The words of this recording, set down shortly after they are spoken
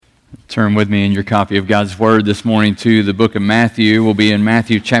Turn with me in your copy of God's Word this morning to the book of Matthew. We'll be in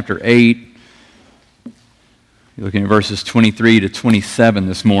Matthew chapter 8. You're looking at verses 23 to 27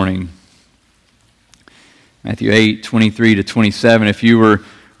 this morning. Matthew 8, 23 to 27. If you were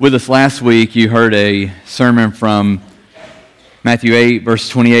with us last week, you heard a sermon from Matthew 8, verse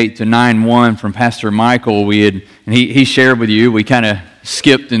 28 to 9:1 from Pastor Michael. He shared with you, we kind of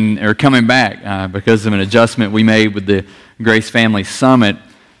skipped and are coming back because of an adjustment we made with the Grace Family Summit.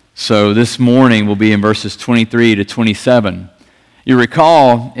 So this morning we'll be in verses 23 to 27. You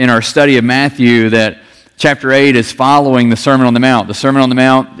recall in our study of Matthew that chapter 8 is following the Sermon on the Mount. The Sermon on the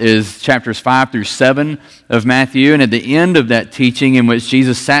Mount is chapters 5 through 7 of Matthew, and at the end of that teaching in which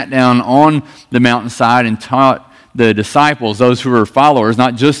Jesus sat down on the mountainside and taught the disciples, those who were followers,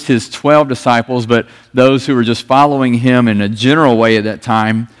 not just his 12 disciples, but those who were just following him in a general way at that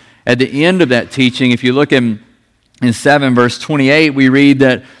time. At the end of that teaching, if you look in 7 verse 28, we read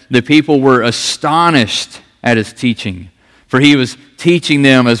that the people were astonished at his teaching, for he was teaching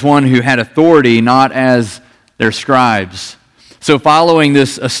them as one who had authority, not as their scribes. So following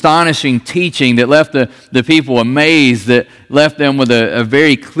this astonishing teaching that left the people amazed, that left them with a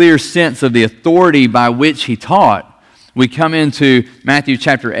very clear sense of the authority by which he taught, we come into Matthew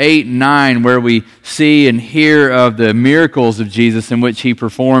chapter 8 and 9, where we see and hear of the miracles of Jesus in which he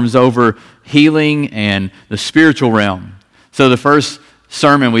performs over healing and the spiritual realm. So the first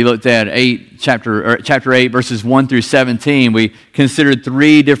sermon we looked at, chapter 8, verses 1 through 17, we considered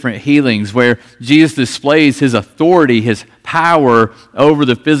 3 different healings where Jesus displays his authority, his power over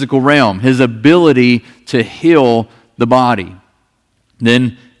the physical realm, his ability to heal the body.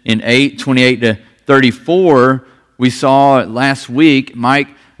 Then in 8, 28 to 34, we saw last week, Mike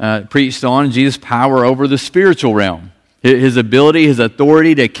preached on Jesus' power over the spiritual realm, his ability, his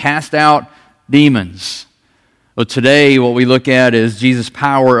authority to cast out demons. Well, today what we look at is Jesus'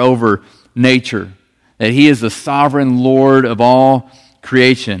 power over nature, that he is the sovereign Lord of all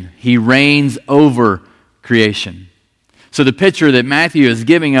creation. He reigns over creation. So the picture that Matthew is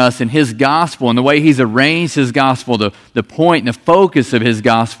giving us in his gospel and the way he's arranged his gospel, the point and the focus of his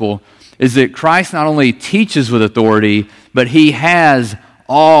gospel is that Christ not only teaches with authority, but he has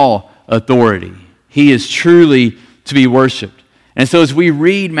all authority. He is truly to be worshiped. And so as we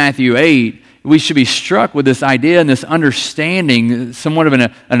read Matthew 8, we should be struck with this idea and this understanding, somewhat of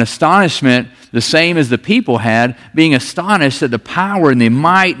an astonishment, the same as the people had, being astonished at the power and the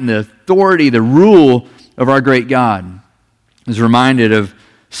might and the authority, the rule of our great God. I was reminded of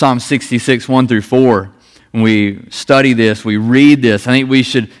Psalm 66, 1 through 4. When we study this, we read this, I think we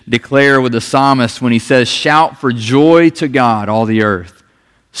should declare with the psalmist when he says, "Shout for joy to God, all the earth.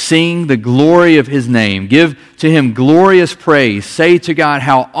 Sing the glory of his name. Give to him glorious praise. Say to God,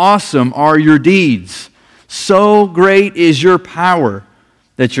 how awesome are your deeds. So great is your power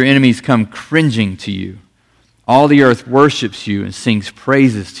that your enemies come cringing to you. All the earth worships you and sings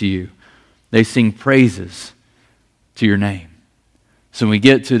praises to you. They sing praises to your name." So when we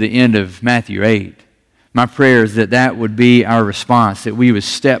get to the end of Matthew 8, my prayer is that that would be our response, that we would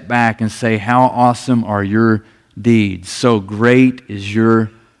step back and say, how awesome are your deeds. So great is your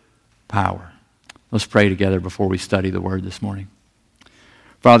power. Let's pray together before we study the Word this morning.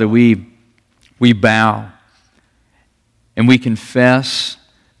 Father, we bow and we confess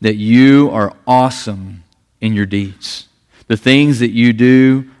that you are awesome in your deeds. The things that you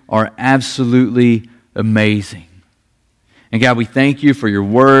do are absolutely amazing. And God, we thank you for your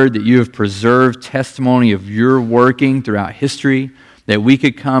word, that you have preserved testimony of your working throughout history, that we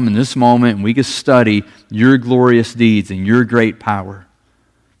could come in this moment and we could study your glorious deeds and your great power.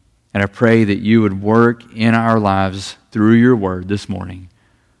 And I pray that you would work in our lives through your word this morning,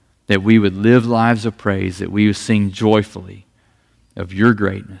 that we would live lives of praise, that we would sing joyfully of your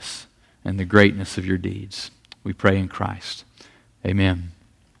greatness and the greatness of your deeds. We pray in Christ. Amen.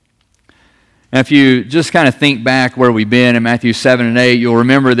 Now, if you just kind of think back where we've been in Matthew 7 and 8, you'll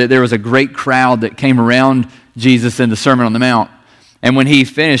remember that there was a great crowd that came around Jesus in the Sermon on the Mount. And when he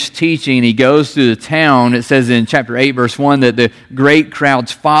finished teaching, he goes through the town. It says in chapter 8, verse 1, that the great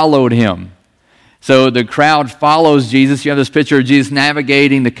crowds followed him. So the crowd follows Jesus. You have this picture of Jesus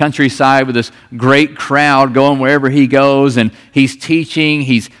navigating the countryside with this great crowd going wherever he goes. And he's teaching,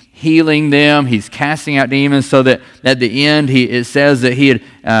 he's healing them, he's casting out demons, so that at the end it says that he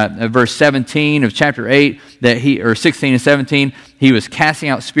had, verse 17 of chapter 8, or 16 and 17, he was casting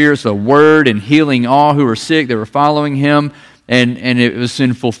out spirits, the word, and healing all who were sick that were following him. And it was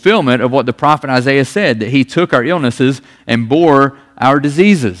in fulfillment of what the prophet Isaiah said, that he took our illnesses and bore our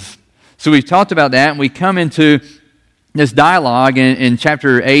diseases. So we've talked about that, and we come into this dialogue in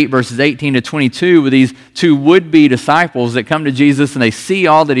chapter 8, verses 18 to 22, with these two would-be disciples that come to Jesus and they see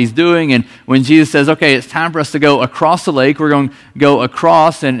all that he's doing. And when Jesus says, okay, it's time for us to go across the lake, we're going to go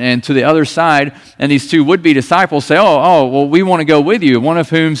across and to the other side. And these two would-be disciples say, well, we want to go with you. One of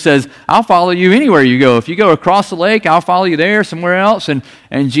whom says, I'll follow you anywhere you go. If you go across the lake, I'll follow you there, somewhere else. And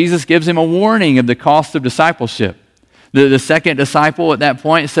Jesus gives him a warning of the cost of discipleship. The second disciple at that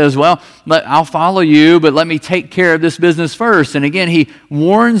point says, I'll follow you, but let me take care of this business first. And again, he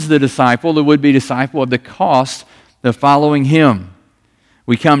warns the disciple, the would-be disciple, of the cost of following him.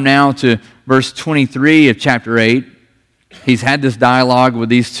 We come now to verse 23 of chapter 8. He's had this dialogue with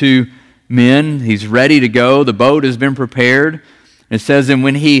these two men. He's ready to go. The boat has been prepared. It says, and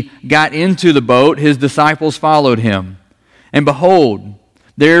when he got into the boat, his disciples followed him. And behold,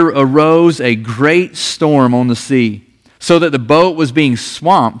 there arose a great storm on the sea, so that the boat was being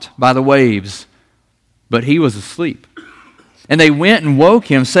swamped by the waves. But he was asleep. And they went and woke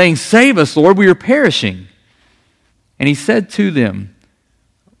him, saying, Save us, Lord, we are perishing. And he said to them,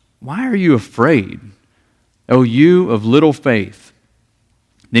 Why are you afraid, O you of little faith?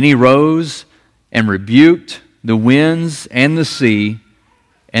 Then he rose and rebuked the winds and the sea,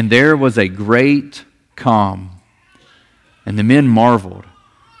 and there was a great calm. And the men marveled,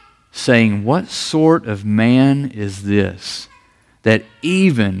 saying, What sort of man is this, that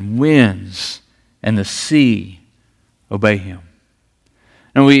even winds and the sea obey him?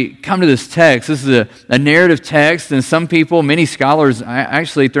 And we come to this text. This is a narrative text, and some people, many scholars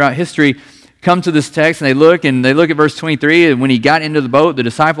actually throughout history, come to this text and they look at verse 23, and when he got into the boat, the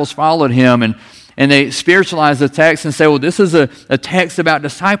disciples followed him, and they spiritualize the text and say, well, this is a text about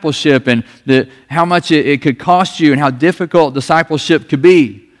discipleship and how much it could cost you and how difficult discipleship could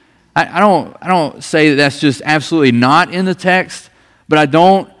be. I don't say that that's just absolutely not in the text, but I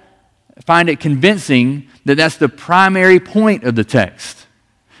don't find it convincing that that's the primary point of the text.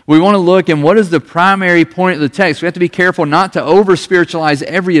 We want to look at what is the primary point of the text. We have to be careful not to over-spiritualize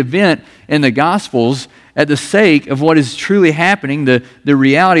every event in the Gospels at the sake of what is truly happening, the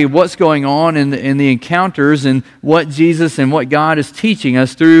reality of what's going on in the encounters and what Jesus and what God is teaching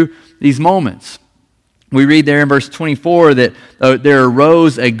us through these moments. We read there in verse 24 that there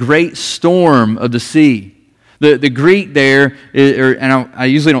arose a great storm of the sea. The Greek there, and I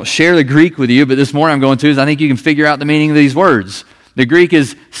usually don't share the Greek with you, but this morning I'm going to, is I think you can figure out the meaning of these words. The Greek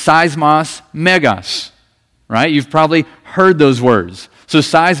is seismos megas, right? You've probably heard those words. So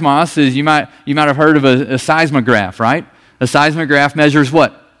seismos is, you might have heard of a seismograph, right? A seismograph measures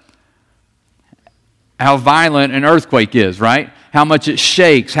what? How violent an earthquake is, right? How much it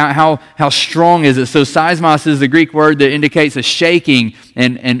shakes, how strong is it? So seismos is the Greek word that indicates a shaking,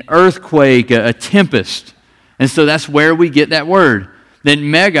 an earthquake, a tempest. And so that's where we get that word.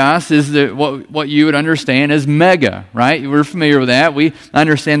 Then megas is what you would understand as mega, right? We're familiar with that. We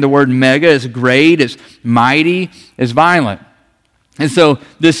understand the word mega is great, it's mighty, it's violent. And so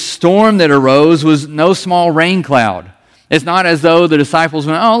this storm that arose was no small rain cloud. It's not as though the disciples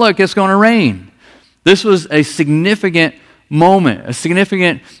went, oh, look, it's going to rain. This was a significant moment, a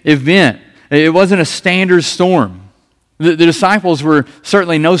significant event. It wasn't a standard storm. The disciples were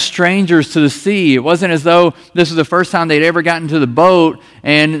certainly no strangers to the sea. It wasn't as though this was the first time they'd ever gotten to the boat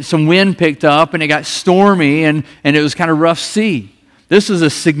and some wind picked up and it got stormy and it was kind of rough sea. This was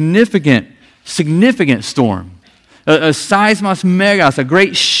a significant storm. A seismos megas, a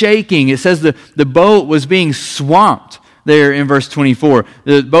great shaking. It says the boat was being swamped there in verse 24.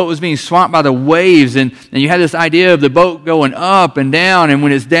 The boat was being swamped by the waves, and you had this idea of the boat going up and down, and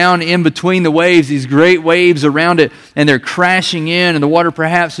when it's down in between the waves, these great waves around it, and they're crashing in, and the water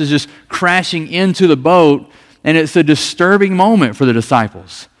perhaps is just crashing into the boat, and it's a disturbing moment for the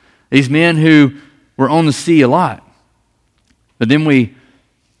disciples. These men who were on the sea a lot. But then we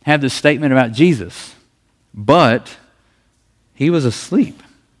have this statement about Jesus. But he was asleep.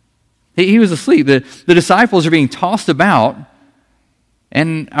 He was asleep. The disciples are being tossed about,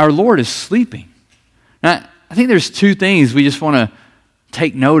 and our Lord is sleeping. Now, I think there's two things we just want to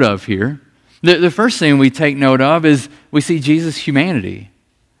take note of here. The first thing we take note of is we see Jesus' humanity.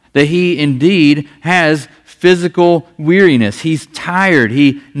 That he indeed has physical weariness. He's tired.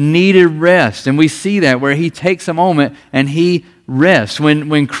 He needed rest. And we see that where he takes a moment and he rests.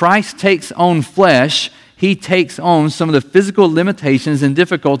 When Christ takes on flesh, he takes on some of the physical limitations and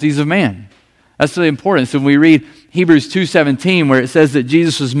difficulties of man. That's really important. So when we read Hebrews 2:17, where it says that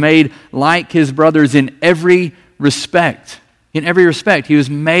Jesus was made like his brothers in every respect. In every respect, he was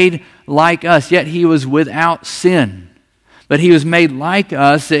made like us, yet he was without sin. But he was made like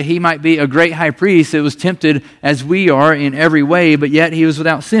us that he might be a great high priest that was tempted as we are in every way, but yet he was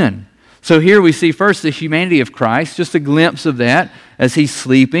without sin. So here we see first the humanity of Christ, just a glimpse of that as he's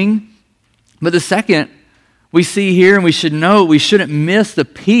sleeping. But the second, we see here, and we should know, we shouldn't miss the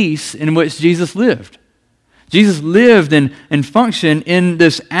peace in which Jesus lived. Jesus lived and functioned in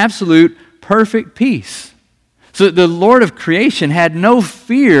this absolute perfect peace. So the Lord of creation had no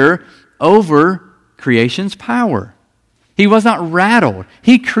fear over creation's power. He was not rattled.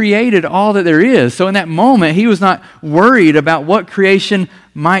 He created all that there is. So in that moment, he was not worried about what creation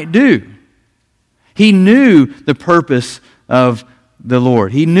might do. He knew the purpose of the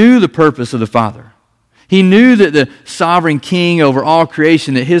Lord. He knew the purpose of the Father. He knew that the sovereign king over all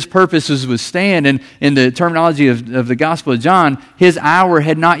creation, that his purposes would stand. And in the terminology of the Gospel of John, his hour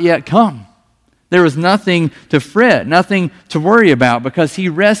had not yet come. There was nothing to fret, nothing to worry about, because he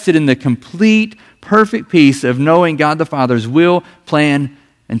rested in the complete, perfect peace of knowing God the Father's will, plan,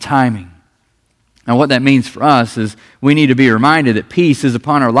 and timing. Now, what that means for us is we need to be reminded that peace is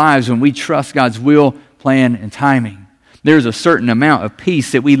upon our lives when we trust God's will, plan, and timing. There's a certain amount of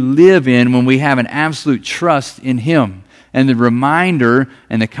peace that we live in when we have an absolute trust in Him, and the reminder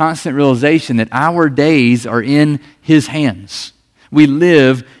and the constant realization that our days are in His hands. We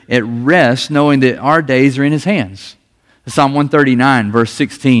live at rest knowing that our days are in His hands. Psalm 139, verse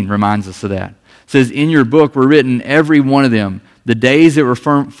 16 reminds us of that. It says, "In your book were written, every one of them, the days that were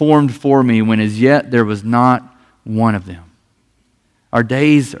formed for me, when as yet there was not one of them." Our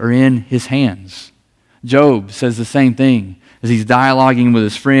days are in His hands. Job says the same thing as he's dialoguing with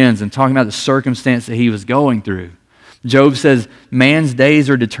his friends and talking about the circumstance that he was going through. Job says, "Man's days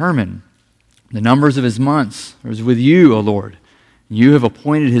are determined. The numbers of his months are with you, O Lord. You have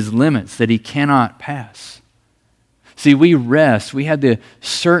appointed his limits that he cannot pass." See, we rest. We have the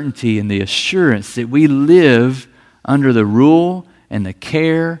certainty and the assurance that we live under the rule and the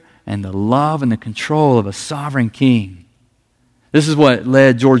care and the love and the control of a sovereign king. This is what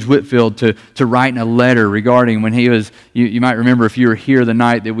led George Whitefield to writing a letter regarding when he was, you might remember if you were here the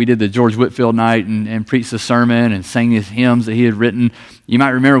night that we did the George Whitefield night and preached the sermon and sang his hymns that he had written. You might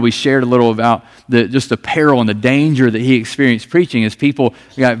remember we shared a little about just the peril and the danger that he experienced preaching as people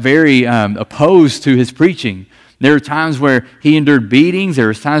got very opposed to his preaching. There were times where he endured beatings. There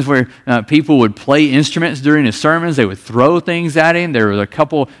were times where people would play instruments during his sermons. They would throw things at him. There were a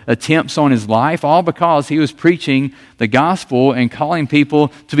couple attempts on his life, all because he was preaching the gospel and calling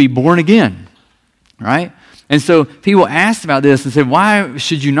people to be born again, right? And so people asked about this and said, why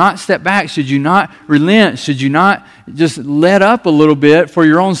should you not step back? Should you not relent? Should you not just let up a little bit for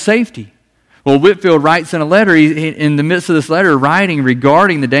your own safety? Well, Whitefield writes in a letter, in the midst of this letter, writing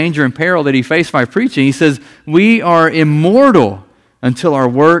regarding the danger and peril that he faced by preaching, he says, "We are immortal until our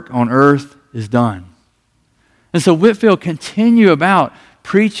work on earth is done." And so Whitefield continued about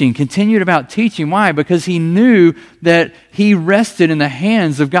preaching, continued about teaching. Why? Because he knew that he rested in the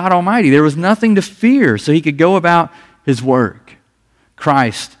hands of God Almighty. There was nothing to fear, so he could go about his work.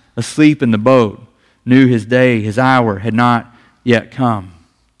 Christ, asleep in the boat, knew his day, his hour had not yet come.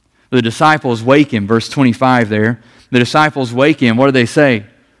 The disciples wake him, verse 25 there. The disciples wake him. What do they say?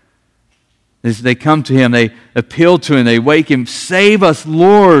 They come to him, they appeal to him, they wake him. "Save us,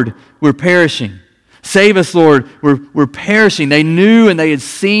 Lord, we're perishing." "Save us, Lord, we're perishing." They knew and they had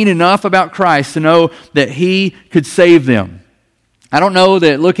seen enough about Christ to know that He could save them. I don't know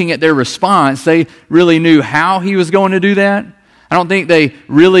that looking at their response, they really knew how He was going to do that. I don't think they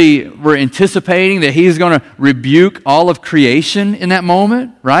really were anticipating that He's going to rebuke all of creation in that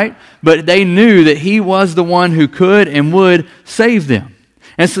moment, right? But they knew that He was the one who could and would save them.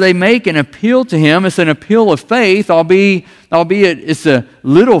 And so they make an appeal to Him. It's an appeal of faith, albeit it's a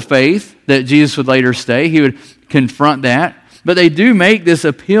little faith that Jesus would later say. He would confront that. But they do make this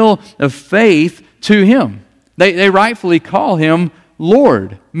appeal of faith to Him. They rightfully call Him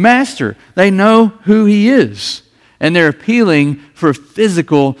Lord, Master. They know who He is. And they're appealing for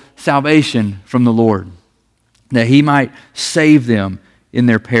physical salvation from the Lord, that He might save them in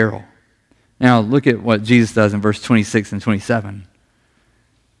their peril. Now look at what Jesus does in verse 26 and 27.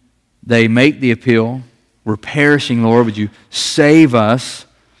 They make the appeal, "We're perishing, Lord, would you save us?"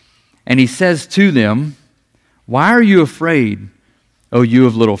 And He says to them, "Why are you afraid, O you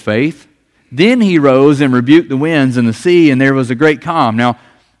of little faith?" Then He rose and rebuked the winds and the sea, and there was a great calm. Now,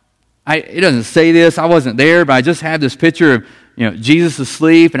 it doesn't say this. I wasn't there, but I just had this picture of Jesus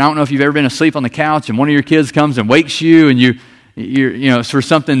asleep, and I don't know if you've ever been asleep on the couch, and one of your kids comes and wakes you, and you're it's for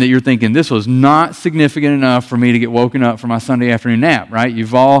something that you're thinking, this was not significant enough for me to get woken up for my Sunday afternoon nap, right?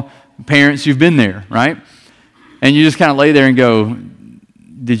 Parents, you've been there, right? And you just kind of lay there and go,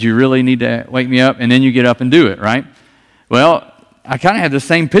 did you really need to wake me up? And then you get up and do it, right? Well, I kind of have the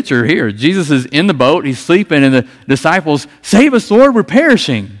same picture here. Jesus is in the boat, He's sleeping, and the disciples, "Save us, Lord, we're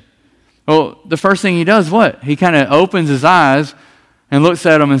perishing." Well, the first thing he does, what? He kind of opens his eyes and looks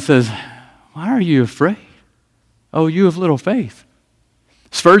at them and says, why are you afraid? Oh, you have little faith.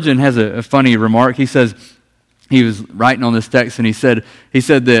 Spurgeon has a funny remark. He says, he was writing on this text and he said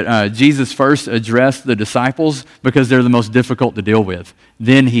that Jesus first addressed the disciples because they're the most difficult to deal with.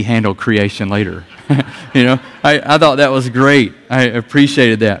 Then he handled creation later. I thought that was great. I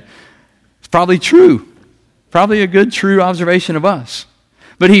appreciated that. It's probably true. Probably a good, true observation of us.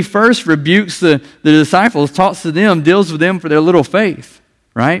 But he first rebukes the disciples, talks to them, deals with them for their little faith,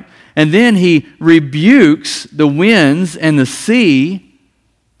 right? And then he rebukes the winds and the sea,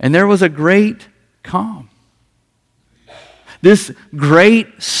 and there was a great calm. This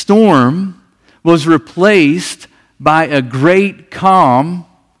great storm was replaced by a great calm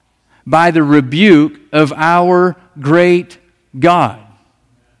by the rebuke of our great God.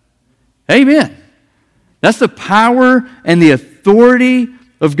 Amen. That's the power and the authority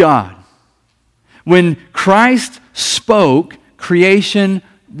of God. When Christ spoke, creation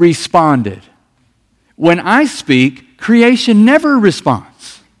responded. When I speak, creation never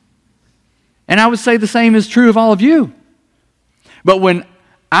responds. And I would say the same is true of all of you. But when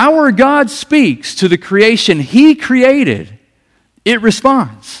our God speaks to the creation He created, it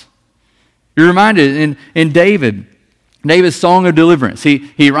responds. You're reminded in David's Song of Deliverance.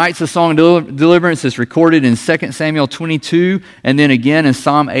 He writes a song of deliverance that's recorded in 2 Samuel 22 and then again in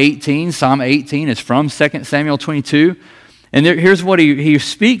Psalm 18. Psalm 18 is from 2 Samuel 22. And here's what he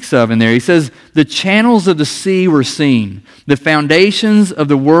speaks of in there. He says, the channels of the sea were seen. The foundations of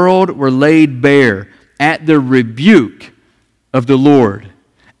the world were laid bare at the rebuke of the Lord,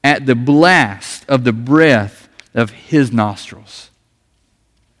 at the blast of the breath of His nostrils.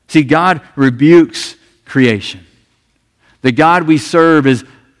 See, God rebukes creation. The God we serve is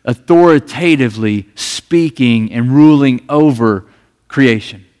authoritatively speaking and ruling over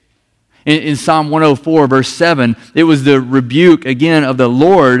creation. In Psalm 104, verse 7, it was the rebuke, again, of the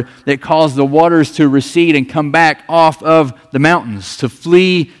Lord that caused the waters to recede and come back off of the mountains, to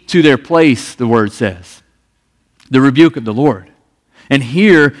flee to their place, the Word says. The rebuke of the Lord. And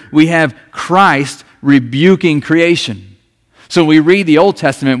here we have Christ rebuking creation. So we read the Old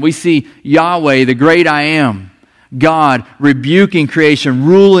Testament, we see Yahweh, the great I am, God rebuking creation,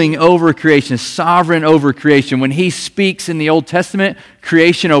 ruling over creation, sovereign over creation. When He speaks in the Old Testament,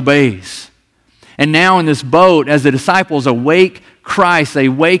 creation obeys. And now in this boat, as the disciples awake Christ, they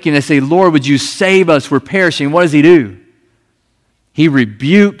wake and they say, Lord, would you save us? We're perishing. What does He do? He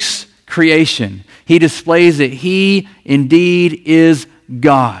rebukes creation. He displays that He indeed is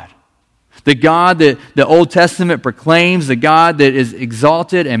God. The God that the Old Testament proclaims, the God that is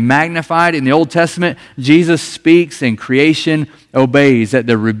exalted and magnified in the Old Testament, Jesus speaks and creation obeys. At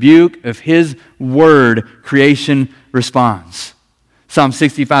the rebuke of His word, creation responds. Psalm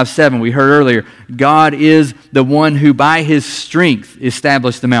 65:7, we heard earlier, God is the one who by His strength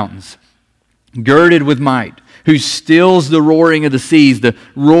established the mountains, girded with might, who stills the roaring of the seas, the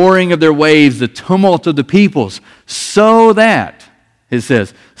roaring of their waves, the tumult of the peoples, so that, it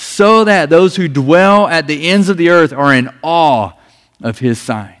says, so that those who dwell at the ends of the earth are in awe of His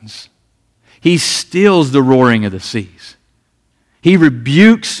signs. He stills the roaring of the seas. He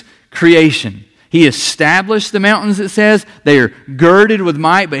rebukes creation. He established the mountains, it says. They are girded with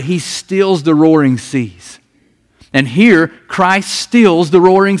might, but He stills the roaring seas. And here, Christ stills the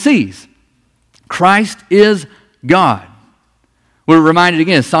roaring seas. Christ is God. We're reminded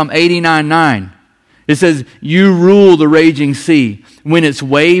again, Psalm 89:9. It says, you rule the raging sea. When its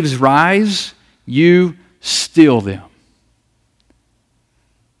waves rise, you still them.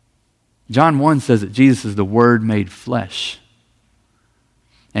 John 1 says that Jesus is the Word made flesh.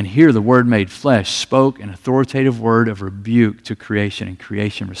 And here the Word made flesh spoke an authoritative word of rebuke to creation, and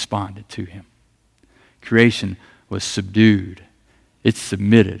creation responded to Him. Creation was subdued. It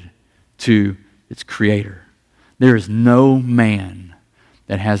submitted to its Creator. There is no man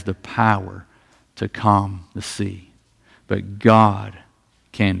that has the power to calm the sea. But God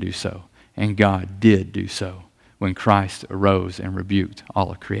can do so. And God did do so when Christ arose and rebuked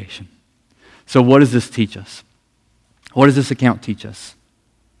all of creation. So what does this teach us? What does this account teach us?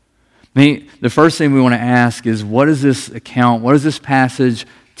 The first thing we want to ask is, what does this account, what does this passage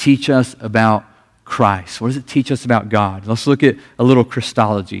teach us about Christ? What does it teach us about God? Let's look at a little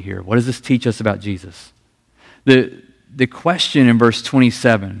Christology here. What does this teach us about Jesus? The question in verse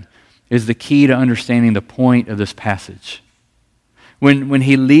 27 is the key to understanding the point of this passage. When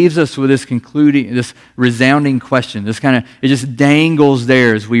he leaves us with this resounding question, it just dangles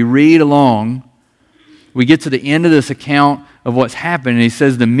there as we read along. We get to the end of this account of what's happened, and he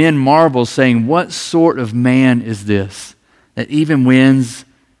says, the men marvel, saying, what sort of man is this, that even winds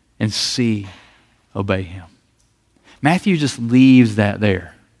and see, obey him. Matthew just leaves that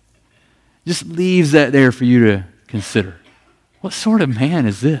there. Just leaves that there for you to consider. What sort of man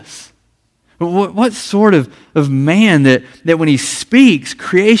is this? What sort of man that when he speaks,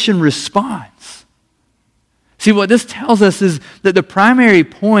 creation responds? See, what this tells us is that the primary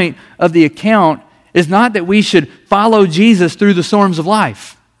point of the account is not that we should follow Jesus through the storms of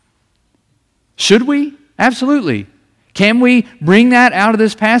life. Should we? Absolutely. Can we bring that out of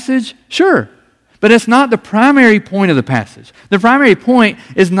this passage? Sure. But it's not the primary point of the passage. The primary point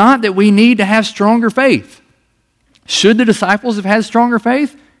is not that we need to have stronger faith. Should the disciples have had stronger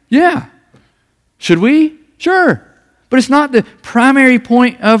faith? Yeah. Should we? Sure. But it's not the primary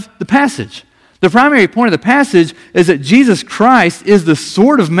point of the passage. The primary point of the passage is that Jesus Christ is the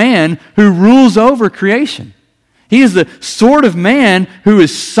sort of man who rules over creation. He is the sort of man who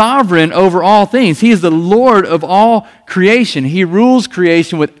is sovereign over all things. He is the Lord of all creation. He rules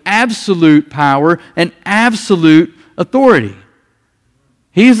creation with absolute power and absolute authority.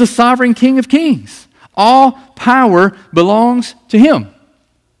 He is the sovereign King of kings. All power belongs to him.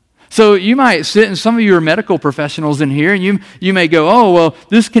 So you might sit, and some of you are medical professionals in here, and you may go, oh, well,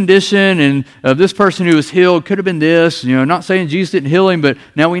 this condition and this person who was healed could have been this. Not saying Jesus didn't heal him, but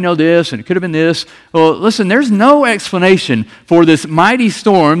now we know this, and it could have been this. Well, listen, there's no explanation for this mighty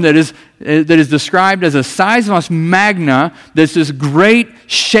storm that is described as a seismos magna, that's this great,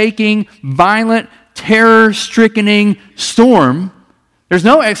 shaking, violent, terror-stricken storm. There's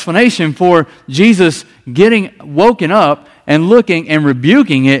no explanation for Jesus getting woken up and looking and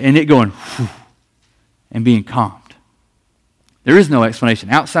rebuking it and it going whew, and being calmed. There is no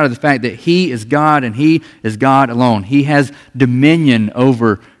explanation outside of the fact that he is God and he is God alone. He has dominion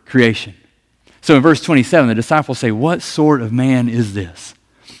over creation. So in verse 27, the disciples say, what sort of man is this?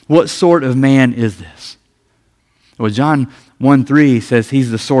 What sort of man is this? Well, John 1:3 says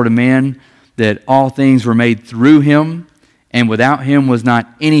he's the sort of man that all things were made through him, and without him was not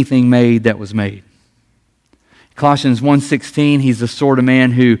anything made that was made. Colossians 1:16, he's the sort of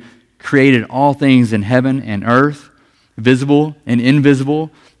man who created all things in heaven and earth, visible and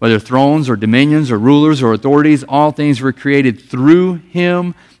invisible, whether thrones or dominions or rulers or authorities, all things were created through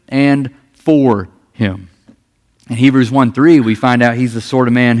him and for him. In Hebrews 1:3, we find out he's the sort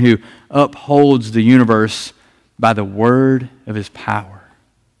of man who upholds the universe by the word of his power.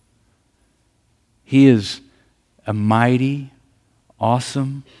 He is a mighty,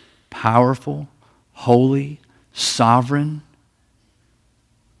 awesome, powerful, holy, sovereign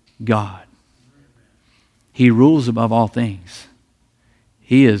God. He rules above all things.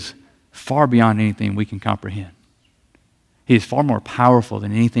 He is far beyond anything we can comprehend. He is far more powerful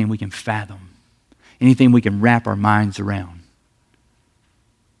than anything we can fathom, anything we can wrap our minds around.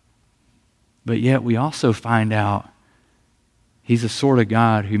 But yet we also find out he's the sort of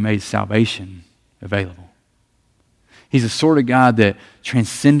God who made salvation available. He's the sort of God that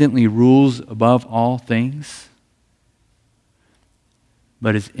transcendently rules above all things,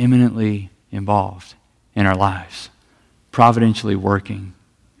 but is eminently involved in our lives, providentially working,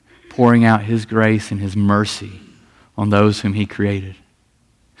 pouring out his grace and his mercy on those whom he created.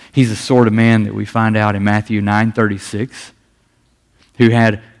 He's the sort of man that we find out in Matthew 9:36, who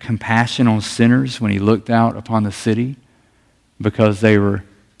had compassion on sinners when he looked out upon the city because they were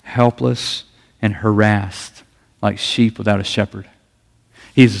helpless and harassed like sheep without a shepherd.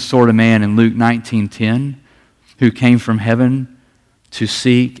 He's the sort of man in Luke 19:10 who came from heaven to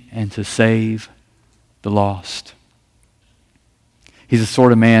seek and to save the lost. He's the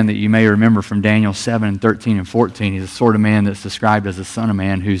sort of man that you may remember from Daniel 7:13 and 14. He's the sort of man that's described as the Son of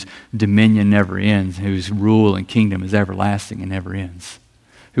Man whose dominion never ends, whose rule and kingdom is everlasting and never ends,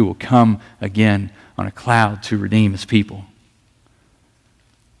 who will come again on a cloud to redeem his people.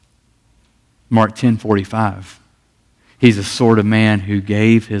 Mark 10:45. He's the sort of man who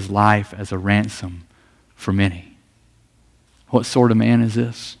gave his life as a ransom for many. What sort of man is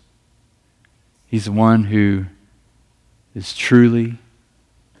this? He's the one who is truly,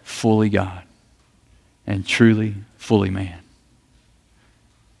 fully God and truly, fully man.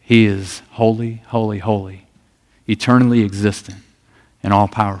 He is holy, holy, holy, eternally existent and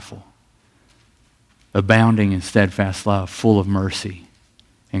all-powerful, abounding in steadfast love, full of mercy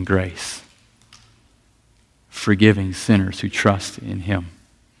and grace, forgiving sinners who trust in him.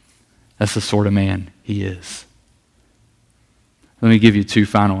 That's the sort of man he is. Let me give you two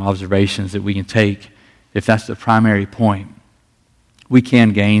final observations that we can take if that's the primary point. We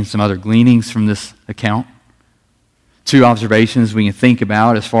can gain some other gleanings from this account. Two observations we can think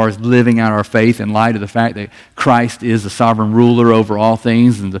about as far as living out our faith in light of the fact that Christ is the sovereign ruler over all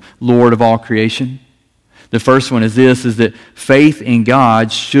things and the Lord of all creation. The first one is this, is that faith in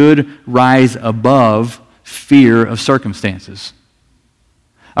God should rise above fear of circumstances.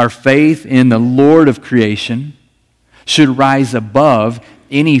 Our faith in the Lord of creation should rise above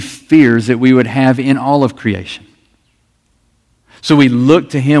any fears that we would have in all of creation. So we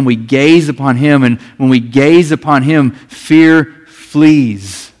look to Him, we gaze upon Him, and when we gaze upon Him, fear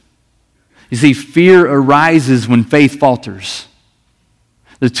flees. You see, fear arises when faith falters.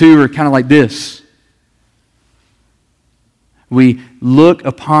 The two are kind of like this. We look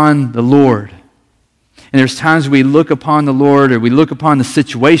upon the Lord. And there's times we look upon the Lord, or we look upon the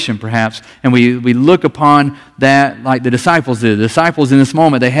situation perhaps, and we look upon that like the disciples did. The disciples in this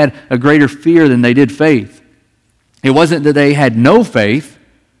moment, they had a greater fear than they did faith. It wasn't that they had no faith,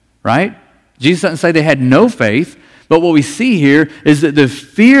 right? Jesus doesn't say they had no faith, but what we see here is that the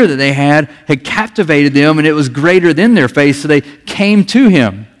fear that they had captivated them, and it was greater than their faith, so they came to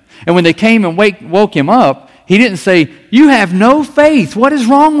Him. And when they came and woke Him up, He didn't say, "You have no faith. What is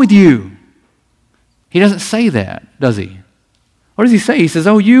wrong with you?" He doesn't say that, does He? What does He say? He says,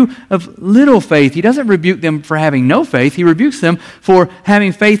 "Oh, you of little faith." He doesn't rebuke them for having no faith. He rebukes them for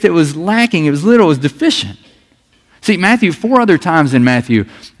having faith that was lacking. It was little, it was deficient. See, Matthew, 4 other times in Matthew,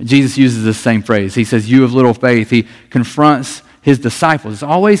 Jesus uses the same phrase. He says, "You of little faith." He confronts His disciples. He's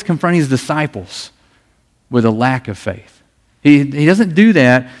always confronting His disciples with a lack of faith. He doesn't do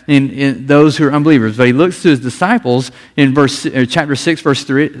that in those who are unbelievers, but He looks to His disciples in chapter 6, verse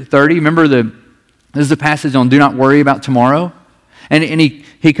 30. Remember, this is the passage on do not worry about tomorrow. And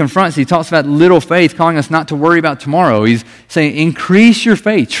he confronts, he talks about little faith, calling us not to worry about tomorrow. He's saying, increase your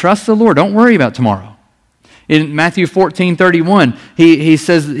faith. Trust the Lord. Don't worry about tomorrow. In Matthew 14:31, he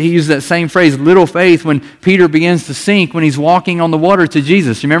says, he uses that same phrase, little faith, when Peter begins to sink, when he's walking on the water to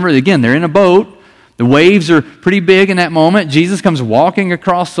Jesus. Remember, again, they're in a boat. The waves are pretty big in that moment. Jesus comes walking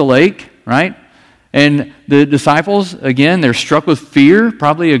across the lake, right? And the disciples, again, they're struck with fear.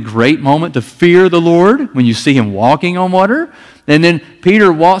 Probably a great moment to fear the Lord when you see Him walking on water. And then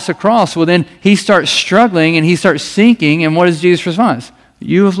Peter walks across. Well, then he starts struggling and he starts sinking. And what is Jesus' response?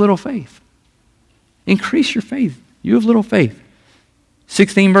 You of little faith. Increase your faith. You of little faith.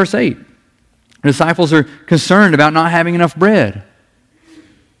 16 verse 8. The disciples are concerned about not having enough bread.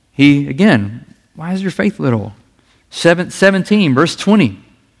 He, again, why is your faith little? 17 verse 20.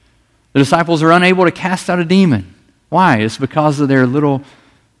 The disciples are unable to cast out a demon. Why? It's because of their little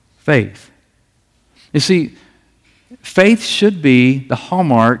faith. You see, faith should be the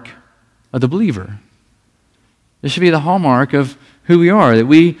hallmark of the believer. It should be the hallmark of who we are, that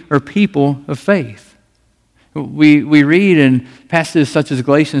we are people of faith. We read in passages such as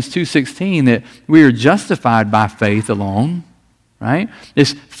Galatians 2:16 that we are justified by faith alone, right?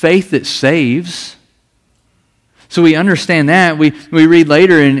 It's faith that saves. So we understand that. We read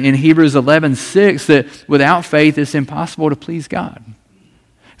later in Hebrews 11:6 that without faith it's impossible to please God.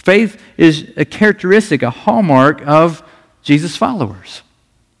 Faith is a characteristic, a hallmark of Jesus' followers.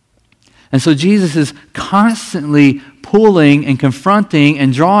 And so Jesus is constantly pulling and confronting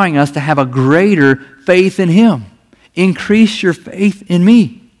and drawing us to have a greater faith in Him. Increase your faith in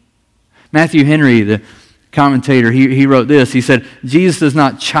me. Matthew Henry, the commentator, he wrote this. He said, Jesus does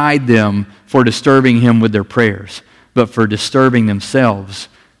not chide them for disturbing Him with their prayers, but for disturbing themselves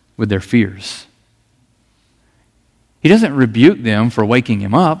with their fears. He doesn't rebuke them for waking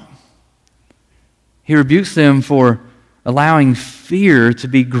Him up. He rebukes them for allowing fear to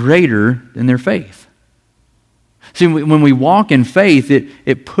be greater than their faith. See, when we walk in faith,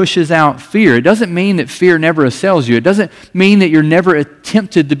 it pushes out fear. It doesn't mean that fear never assails you. It doesn't mean that you're never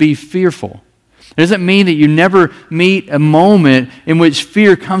tempted to be fearful. It doesn't mean that you never meet a moment in which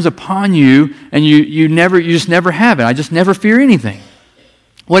fear comes upon you and you just never have it. I just never fear anything.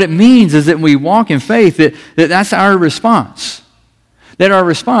 What it means is that when we walk in faith, that's our response. That our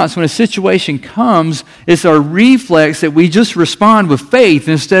response when a situation comes, it's our reflex that we just respond with faith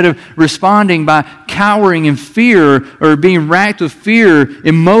instead of responding by cowering in fear or being racked with fear,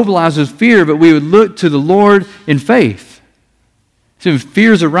 immobilized with fear, but we would look to the Lord in faith. So when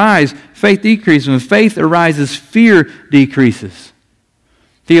fears arise, faith decreases. When faith arises, fear decreases.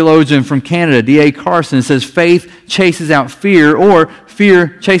 Theologian from Canada, D.A. Carson, says faith chases out fear or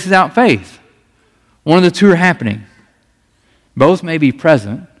fear chases out faith. One of the two are happening. Both may be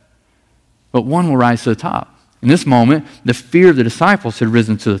present, but one will rise to the top. In this moment, the fear of the disciples had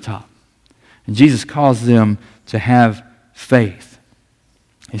risen to the top. And Jesus caused them to have faith.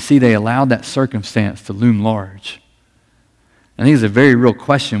 You see, they allowed that circumstance to loom large. I think it's a very real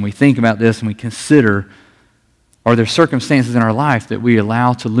question. We think about this and we consider, are there circumstances in our life that we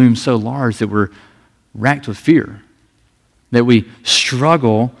allow to loom so large that we're racked with fear? That we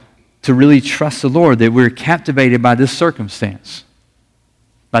struggle to really trust the Lord, that we're captivated by this circumstance,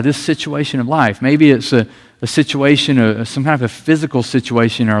 by this situation of life. Maybe it's a situation, some kind of a physical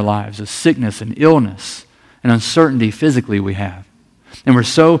situation in our lives, a sickness, an illness, an uncertainty physically we have. And we're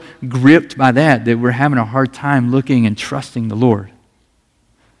so gripped by that we're having a hard time looking and trusting the Lord.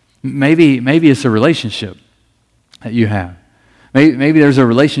 Maybe it's a relationship that you have. Maybe there's a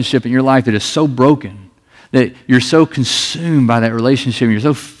relationship in your life that is so broken that you're so consumed by that relationship and you're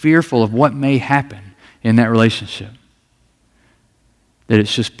so fearful of what may happen in that relationship that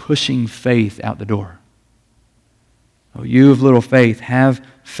it's just pushing faith out the door. Oh, you of little faith, have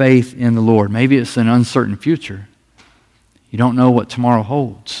faith in the Lord. Maybe it's an uncertain future. You don't know what tomorrow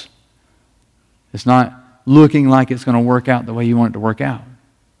holds. It's not looking like it's going to work out the way you want it to work out.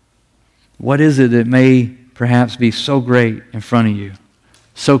 What is it that may perhaps be so great in front of you,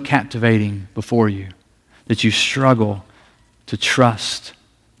 so captivating before you, that you struggle to trust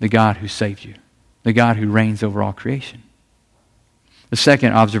the God who saved you, the God who reigns over all creation? The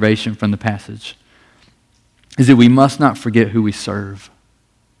second observation from the passage is that we must not forget who we serve.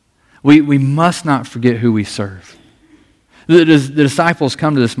 We must not forget who we serve. The disciples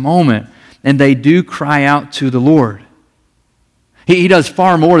come to this moment and they do cry out to the Lord. He does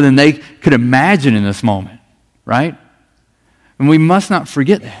far more than they could imagine in this moment, right? And we must not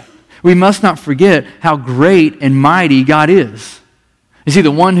forget that. We must not forget how great and mighty God is. You see,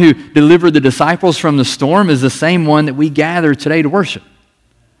 the one who delivered the disciples from the storm is the same one that we gather today to worship.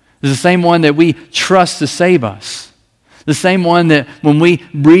 It's the same one that we trust to save us. The same one that when we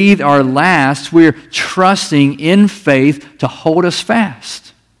breathe our last, we're trusting in faith to hold us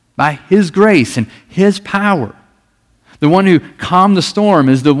fast by His grace and His power. The one who calmed the storm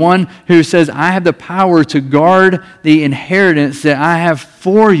is the one who says, I have the power to guard the inheritance that I have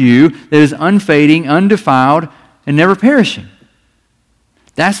for you that is unfading, undefiled, and never perishing.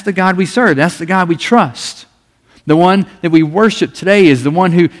 That's the God we serve. That's the God we trust. The one that we worship today is the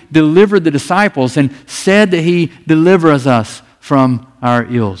one who delivered the disciples and said that He delivers us from our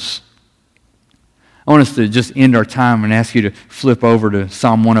ills. I want us to just end our time and ask you to flip over to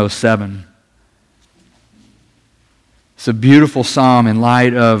Psalm 107. It's a beautiful psalm in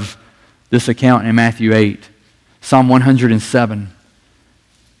light of this account in Matthew 8. Psalm 107.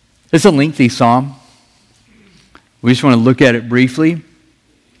 It's a lengthy psalm. We just want to look at it briefly.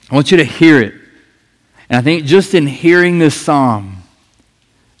 I want you to hear it. And I think just in hearing this psalm,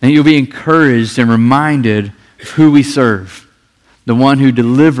 then you'll be encouraged and reminded of who we serve, the one who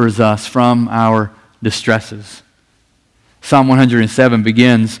delivers us from our distresses. Psalm 107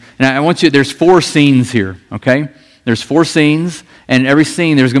 begins, and I want you, there's 4 scenes here, okay? There's 4 scenes, and every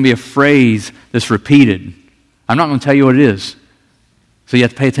scene there's going to be a phrase that's repeated. I'm not going to tell you what it is, so you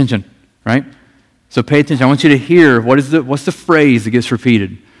have to pay attention, right? So pay attention. I want you to hear what's the phrase that gets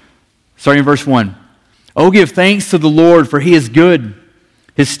repeated. Starting in verse 1. Oh, give thanks to the Lord, for He is good.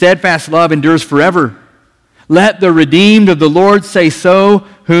 His steadfast love endures forever. Let the redeemed of the Lord say so,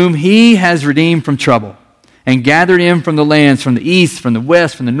 whom He has redeemed from trouble, and gathered in from the lands, from the east, from the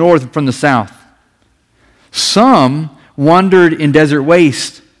west, from the north, and from the south. Some wandered in desert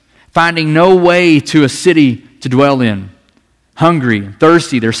waste, finding no way to a city to dwell in. Hungry and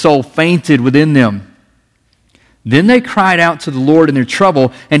thirsty, their soul fainted within them. Then they cried out to the Lord in their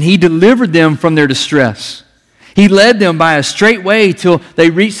trouble, and He delivered them from their distress. He led them by a straight way till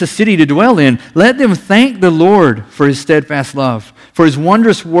they reached the city to dwell in. Let them thank the Lord for His steadfast love, for His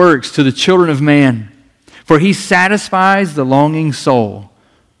wondrous works to the children of man. For He satisfies the longing soul.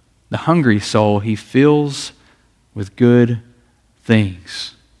 The hungry soul He fills with good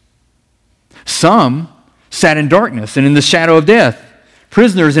things. Some sat in darkness and in the shadow of death,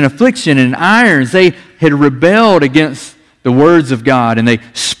 prisoners in affliction and in irons. They had rebelled against the words of God, and they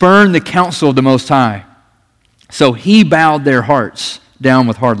spurned the counsel of the Most High. So He bowed their hearts down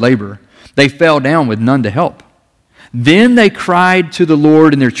with hard labor. They fell down with none to help. Then they cried to the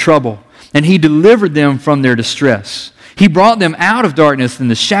Lord in their trouble, and He delivered them from their distress. He brought them out of darkness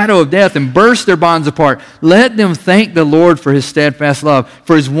and the shadow of death and burst their bonds apart. Let them thank the Lord for His steadfast love,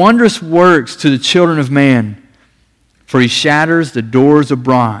 for His wondrous works to the children of man. For He shatters the doors of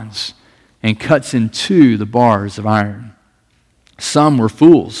bronze and cuts in two the bars of iron. Some were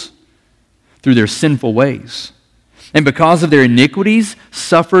fools through their sinful ways, and because of their iniquities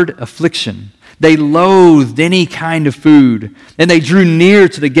suffered affliction. They loathed any kind of food, and they drew near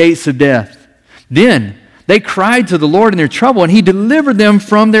to the gates of death. Then they cried to the Lord in their trouble, and He delivered them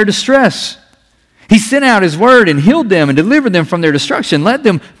from their distress. He sent out His word and healed them and delivered them from their destruction. Let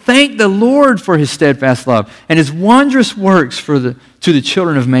them thank the Lord for His steadfast love and His wondrous works to the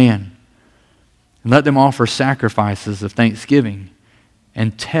children of man. And let them offer sacrifices of thanksgiving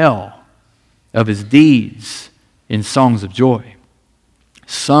and tell of his deeds in songs of joy.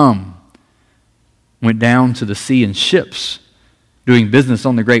 Some went down to the sea in ships, doing business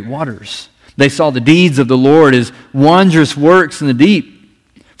on the great waters. They saw the deeds of the Lord, his wondrous works in the deep.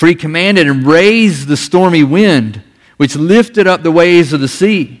 For he commanded and raised the stormy wind, which lifted up the waves of the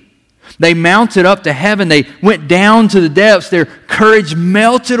sea. They mounted up to heaven. They went down to the depths. Their courage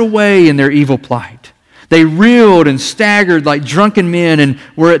melted away in their evil plight. They reeled and staggered like drunken men and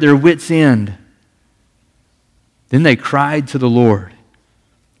were at their wits' end. Then they cried to the Lord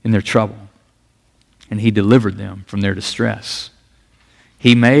in their trouble, and he delivered them from their distress.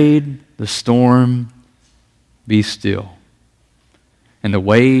 He made the storm be still, and the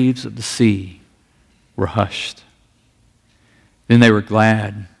waves of the sea were hushed. Then they were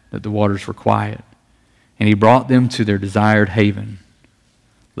glad that the waters were quiet, and he brought them to their desired haven.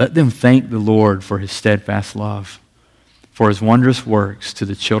 Let them thank the Lord for his steadfast love, for his wondrous works to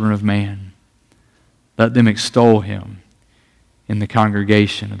the children of man. Let them extol him in the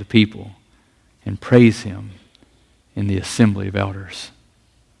congregation of the people and praise him in the assembly of elders.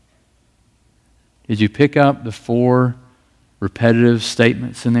 Did you pick up the 4 repetitive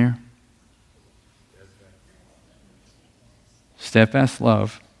statements in there? Steadfast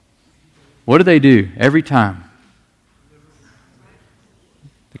love. What did they do every time?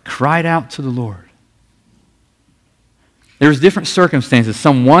 They cried out to the Lord. There was different circumstances.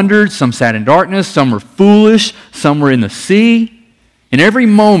 Some wondered, some sat in darkness, some were foolish, some were in the sea. In every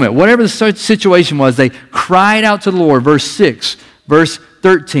moment, whatever the situation was, they cried out to the Lord. Verse 6, verse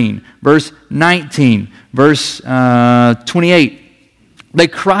 13, verse 19, verse 28. They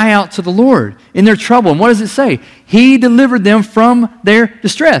cry out to the Lord in their trouble. And what does it say? He delivered them from their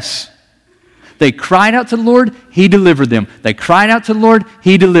distress. They cried out to the Lord, he delivered them. They cried out to the Lord,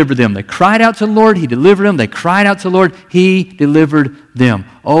 he delivered them. They cried out to the Lord, he delivered them. They cried out to the Lord, he delivered them.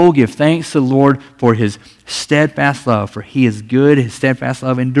 Oh, give thanks to the Lord for his steadfast love, for he is good, his steadfast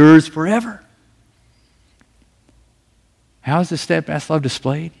love endures forever. How is this steadfast love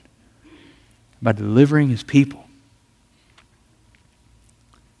displayed? By delivering his people.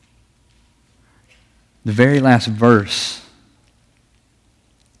 The very last verse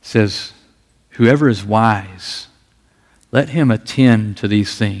says, whoever is wise, let him attend to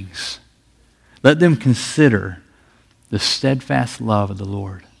these things. Let them consider the steadfast love of the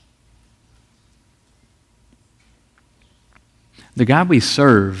Lord. The God we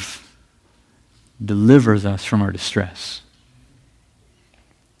serve delivers us from our distress.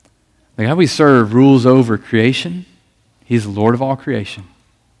 The God we serve rules over creation. He's the Lord of all creation.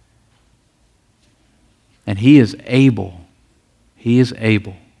 And he is able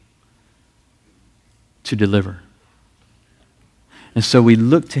to deliver. And so we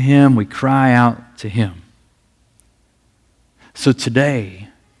look to him, we cry out to him. So today,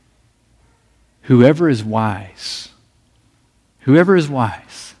 whoever is wise,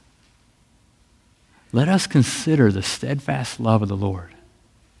 let us consider the steadfast love of the Lord.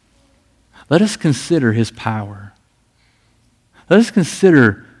 Let us consider his power. Let us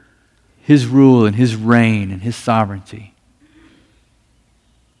consider his rule and his reign and his sovereignty.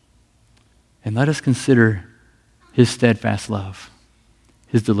 And let us consider his steadfast love,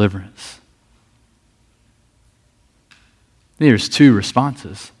 his deliverance. There's 2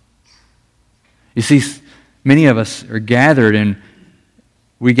 responses. You see, many of us are gathered, and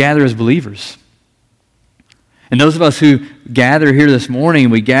we gather as believers. And those of us who gather here this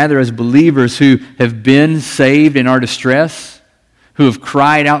morning, we gather as believers who have been saved in our distress, who have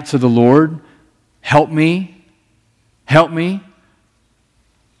cried out to the Lord, help me, help me.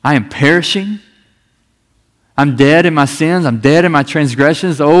 I am perishing. I'm dead in my sins. I'm dead in my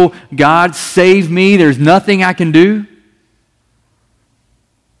transgressions. Oh, God, save me. There's nothing I can do.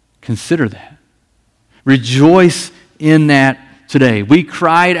 Consider that. Rejoice in that today. We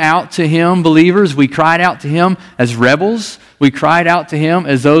cried out to him, believers. We cried out to him as rebels. We cried out to him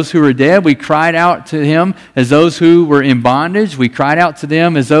as those who were dead. We cried out to him as those who were in bondage. We cried out to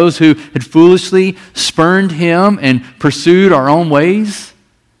them as those who had foolishly spurned him and pursued our own ways.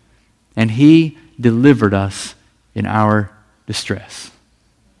 And he delivered us in our distress.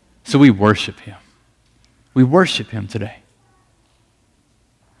 So we worship him. We worship him today.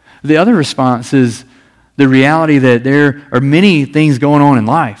 The other response is the reality that there are many things going on in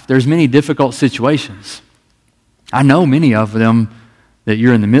life. There's many difficult situations. I know many of them that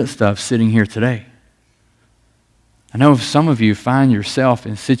you're in the midst of sitting here today. I know some of you find yourself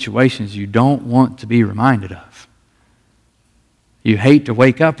in situations you don't want to be reminded of. You hate to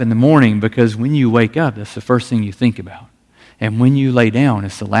wake up in the morning because when you wake up, that's the first thing you think about. And when you lay down,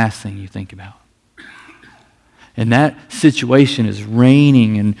 it's the last thing you think about. and that situation is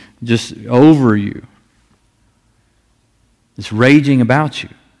reigning and just over you. It's raging about you.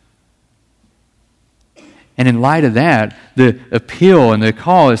 And in light of that, the appeal and the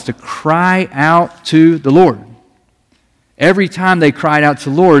call is to cry out to the Lord. Every time they cried out to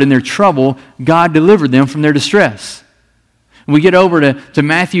the Lord in their trouble, God delivered them from their distress. When we get over to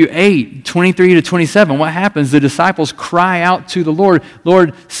Matthew 8, 23 to 27, what happens? The disciples cry out to the Lord,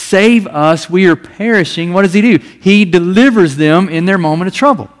 Lord, save us, we are perishing. What does He do? He delivers them in their moment of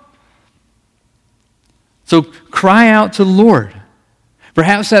trouble. So cry out to the Lord.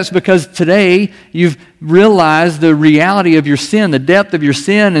 Perhaps that's because today you've realized the reality of your sin, the depth of your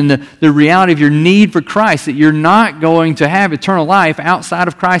sin, and the reality of your need for Christ, that you're not going to have eternal life outside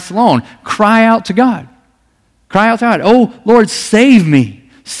of Christ alone. Cry out to God. Cry out to God. Oh, Lord, save me.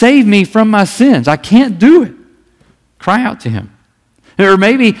 Save me from my sins. I can't do it. Cry out to Him. Or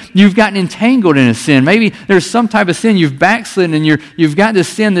maybe you've gotten entangled in a sin. Maybe there's some type of sin you've backslidden and you've got this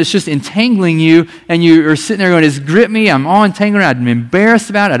sin that's just entangling you, and you are sitting there going, it's gripped me, I'm all entangled, I'm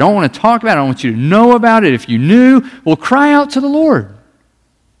embarrassed about it, I don't want to talk about it, I don't want you to know about it. If you knew, well, cry out to the Lord.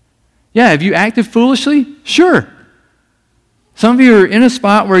 Yeah, have you acted foolishly? Sure. Some of you are in a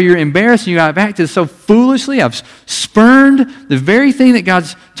spot where you're embarrassed and I've acted so foolishly, I've spurned the very thing that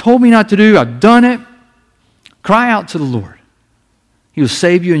God's told me not to do, I've done it. Cry out to the Lord. He will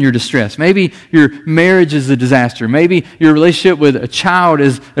save you in your distress. Maybe your marriage is a disaster. Maybe your relationship with a child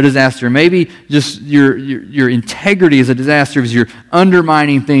is a disaster. Maybe just your integrity is a disaster because you're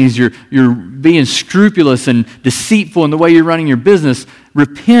undermining things. You're being scrupulous and deceitful in the way you're running your business.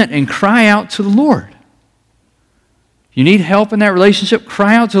 Repent and cry out to the Lord. If you need help in that relationship,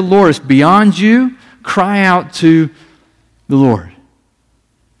 cry out to the Lord. It's beyond you. Cry out to the Lord.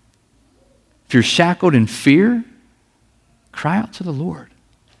 If you're shackled in fear, cry out to the Lord.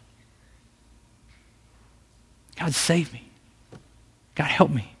 God, save me. God,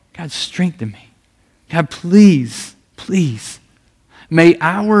 help me. God, strengthen me. God, please, please. May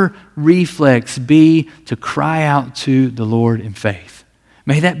our reflex be to cry out to the Lord in faith.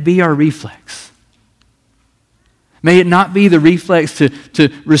 May that be our reflex. May it not be the reflex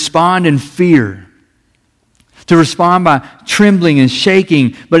to respond in fear, to respond by trembling and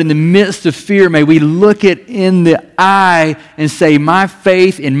shaking, but in the midst of fear, may we look it in the eye and say, my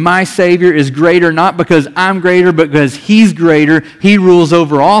faith in my Savior is greater, not because I'm greater, but because He's greater. He rules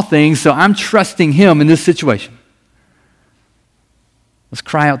over all things, so I'm trusting Him in this situation. Let's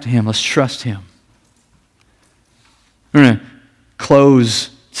cry out to Him. Let's trust Him. We're going to close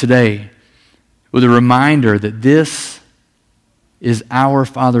today with a reminder that this is our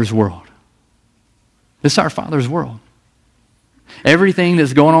Father's world. This is our Father's world. Everything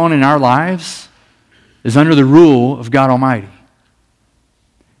that's going on in our lives is under the rule of God Almighty.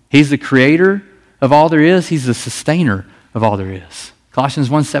 He's the creator of all there is. He's the sustainer of all there is. Colossians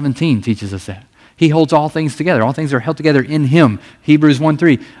 1:17 teaches us that. He holds all things together. All things are held together in Him. Hebrews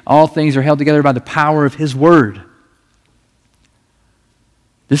 1:3. All things are held together by the power of His word.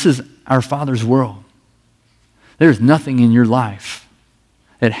 This is our Father's world. There's nothing in your life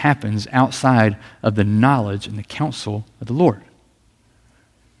that happens outside of the knowledge and the counsel of the Lord.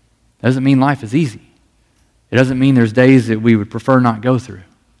 That doesn't mean life is easy. It doesn't mean there's days that we would prefer not go through.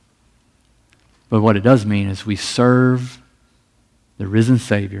 But what it does mean is we serve the risen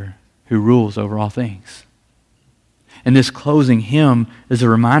Savior who rules over all things. And this closing hymn is a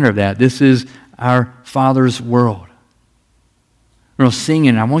reminder of that. This is our Father's world. We're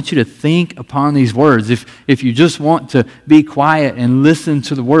singing. I want you to think upon these words. If you just want to be quiet and listen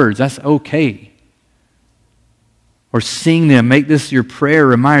to the words, that's okay. Or sing them. Make this your prayer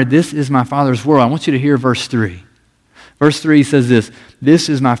reminder. This is my Father's world. I want you to hear verse 3. Verse 3 says this. This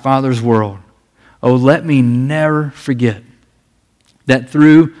is my Father's world. Oh, let me never forget that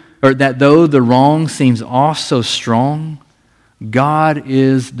though the wrong seems oft so strong, God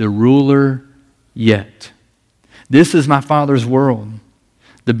is the ruler yet. This is my Father's world.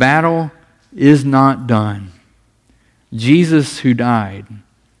 The battle is not done. Jesus who died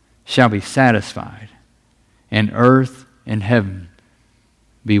shall be satisfied, and earth and heaven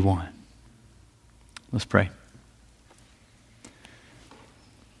be one. Let's pray.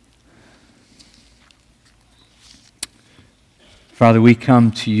 Father, we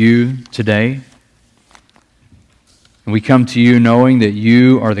come to you today, and we come to you knowing that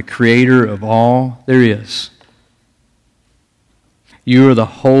you are the creator of all there is. You are the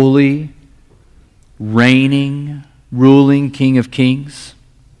holy, reigning, ruling King of Kings.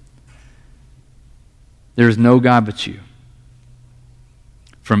 There is no God but you.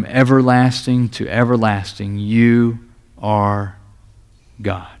 From everlasting to everlasting, you are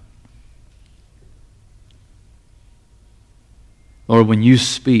God. Lord, when you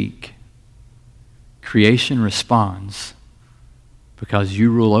speak, creation responds because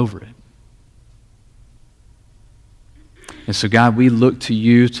you rule over it. And so, God, we look to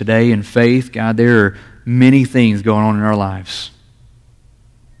you today in faith. God, there are many things going on in our lives.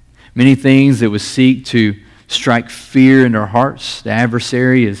 Many things that would seek to strike fear into our hearts. The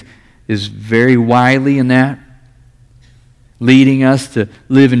adversary is very wily in that, leading us to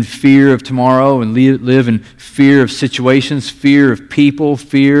live in fear of tomorrow and live in fear of situations, fear of people,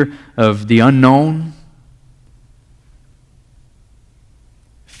 fear of the unknown,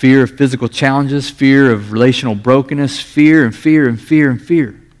 fear of physical challenges, fear of relational brokenness, fear and fear and fear and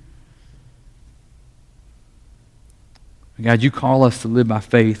fear. God, you call us to live by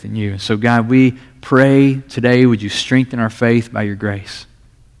faith in you. And so, God, we pray today, would you strengthen our faith by your grace?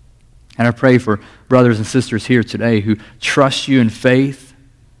 And I pray for brothers and sisters here today who trust you in faith,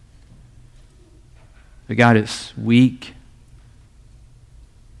 but God, it's weak.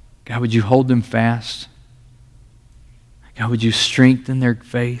 God, would you hold them fast? God, would you strengthen their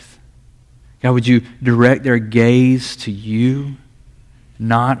faith? God, would you direct their gaze to you,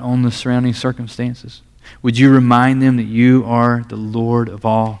 not on the surrounding circumstances? Would you remind them that you are the Lord of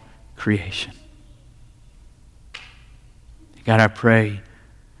all creation? God, I pray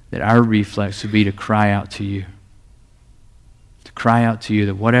that our reflex would be to cry out to you. To cry out to you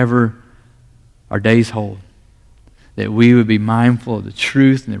that whatever our days hold, that we would be mindful of the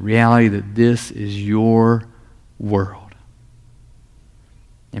truth and the reality that this is your world.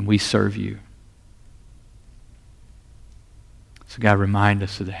 And we serve you. So God, remind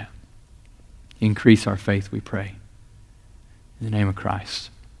us of that. Increase our faith, we pray. In the name of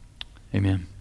Christ, amen.